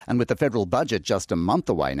And with the federal budget just a month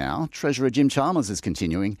away now, Treasurer Jim Chalmers is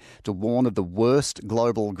continuing to warn of the worst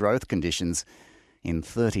global growth conditions in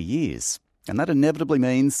 30 years. And that inevitably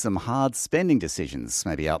means some hard spending decisions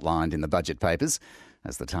may be outlined in the budget papers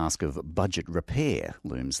as the task of budget repair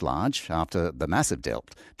looms large after the massive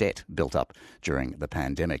debt built up during the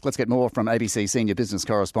pandemic. Let's get more from ABC senior business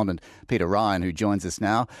correspondent Peter Ryan, who joins us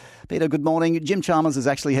now. Peter, good morning. Jim Chalmers is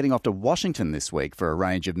actually heading off to Washington this week for a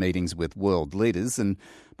range of meetings with world leaders, and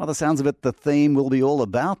by the sounds of it, the theme will be all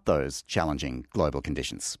about those challenging global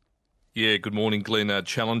conditions. Yeah, good morning, Glenn.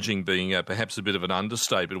 Challenging being perhaps a bit of an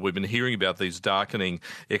understatement. We've been hearing about these darkening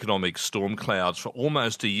economic storm clouds for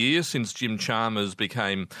almost a year since Jim Chalmers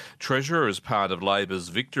became Treasurer as part of Labor's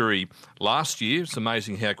victory last year. It's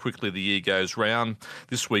amazing how quickly the year goes round.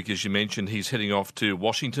 This week, as you mentioned, he's heading off to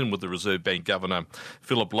Washington with the Reserve Bank Governor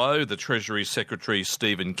Philip Lowe, the Treasury Secretary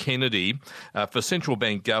Stephen Kennedy, for central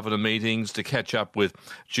bank governor meetings to catch up with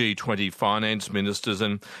G20 finance ministers.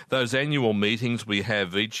 And those annual meetings we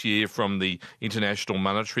have each year from the International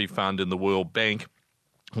Monetary Fund and the World Bank.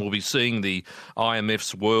 We'll be seeing the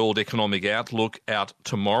IMF's World Economic Outlook out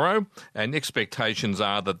tomorrow, and expectations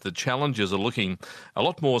are that the challenges are looking a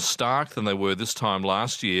lot more stark than they were this time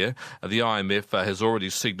last year. The IMF has already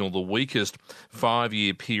signalled the weakest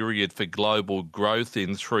 5-year period for global growth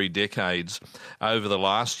in 3 decades. Over the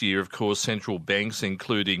last year, of course, central banks,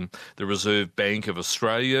 including the Reserve Bank of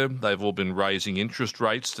Australia, they've all been raising interest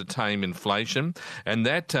rates to tame inflation, and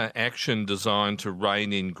that action designed to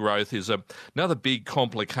rein in growth is another big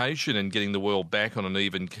complication in getting the world back on an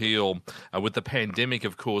even keel, with the pandemic,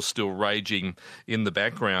 of course, still raging in the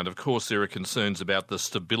background. Of course, there are concerns about the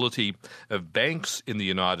stability of banks in the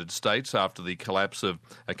United States after the collapse of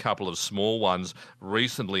a couple of small ones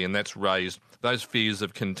recently, and that's raised those fears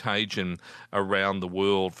of contagion around the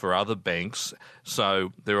world for other banks.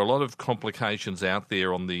 So there are a lot of complications out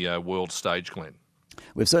there on the world stage, Glenn.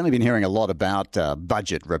 We've certainly been hearing a lot about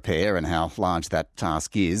budget repair and how large that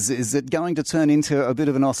task is. Is it going to turn into a bit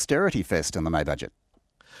of an austerity fest in the May budget?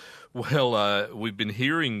 Well, we've been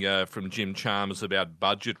hearing from Jim Chalmers about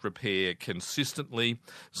budget repair consistently,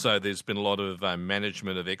 so there's been a lot of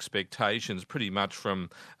management of expectations pretty much from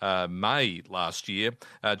May last year.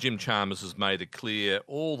 Jim Chalmers has made it clear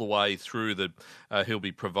all the way through that he'll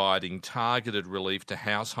be providing targeted relief to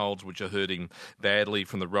households which are hurting badly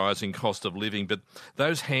from the rising cost of living, but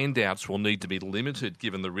those handouts will need to be limited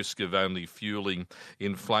given the risk of only fueling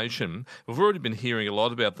inflation. We've already been hearing a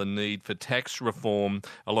lot about the need for tax reform.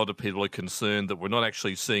 A lot of people are concerned that we're not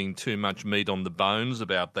actually seeing too much meat on the bones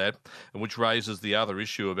about that, which raises the other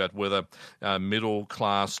issue about whether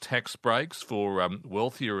middle-class tax breaks for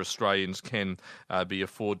wealthier Australians can be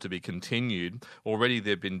afforded to be continued. Already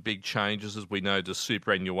there have been big changes, as we know, to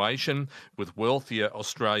superannuation, with wealthier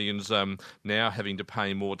Australians now having to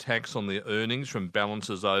pay more tax on their earnings from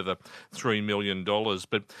balances over $3 million.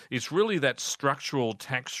 But it's really that structural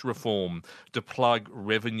tax reform to plug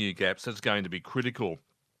revenue gaps that's going to be critical.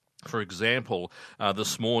 For example,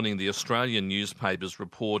 this morning the Australian newspapers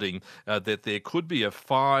reporting that there could be a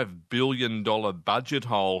 $5 billion budget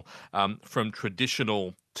hole from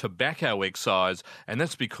traditional tobacco excise, and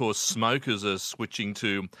that's because smokers are switching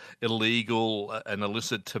to illegal and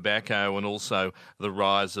illicit tobacco, and also the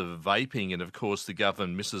rise of vaping. And of course the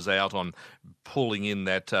government misses out on pulling in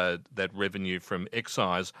that revenue from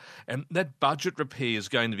excise, and that budget repair is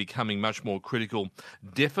going to be becoming much more critical.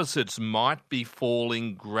 Deficits might be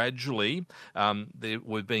falling gradually. They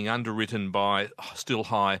were being underwritten by still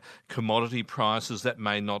high commodity prices. That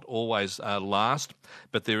may not always last,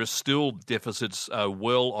 but there are still deficits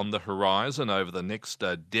well on the horizon over the next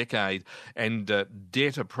decade, and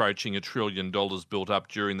debt approaching $1 trillion built up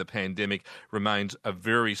during the pandemic remains a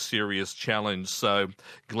very serious challenge. So,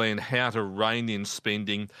 Glenn, how to rein in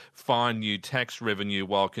spending, find new tax revenue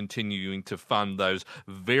while continuing to fund those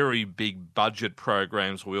very big budget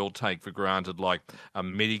programs we all take for granted, like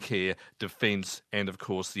Medicare, Defence, and of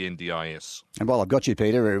course the NDIS. And while I've got you,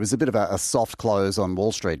 Peter, it was a bit of a soft close on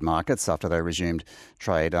Wall Street markets after they resumed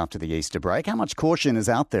trade after the Easter break. How much caution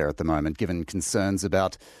is out there at the moment, given concerns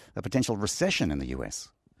about a potential recession in the US?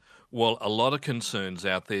 Well, a lot of concerns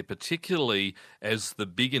out there, particularly as the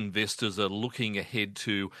big investors are looking ahead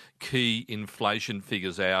to key inflation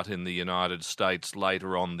figures out in the United States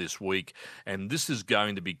later on this week. And this is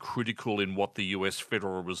going to be critical in what the US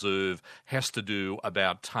Federal Reserve has to do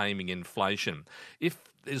about taming inflation. If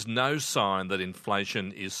there's no sign that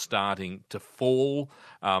inflation is starting to fall,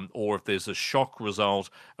 or if there's a shock result,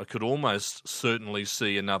 I could almost certainly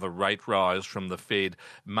see another rate rise from the Fed.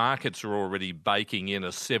 Markets are already baking in a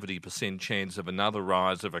 70% chance of another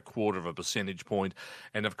rise of 0.25 percentage point.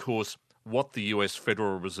 And of course, what the US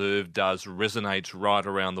Federal Reserve does resonates right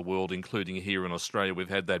around the world, including here in Australia. We've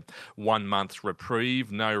had that 1 month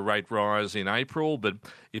reprieve, no rate rise in April, but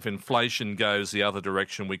if inflation goes the other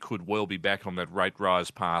direction, we could well be back on that rate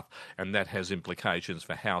rise path, and that has implications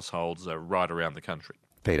for households right around the country.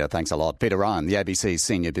 Peter, thanks a lot. Peter Ryan, the ABC's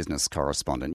senior business correspondent.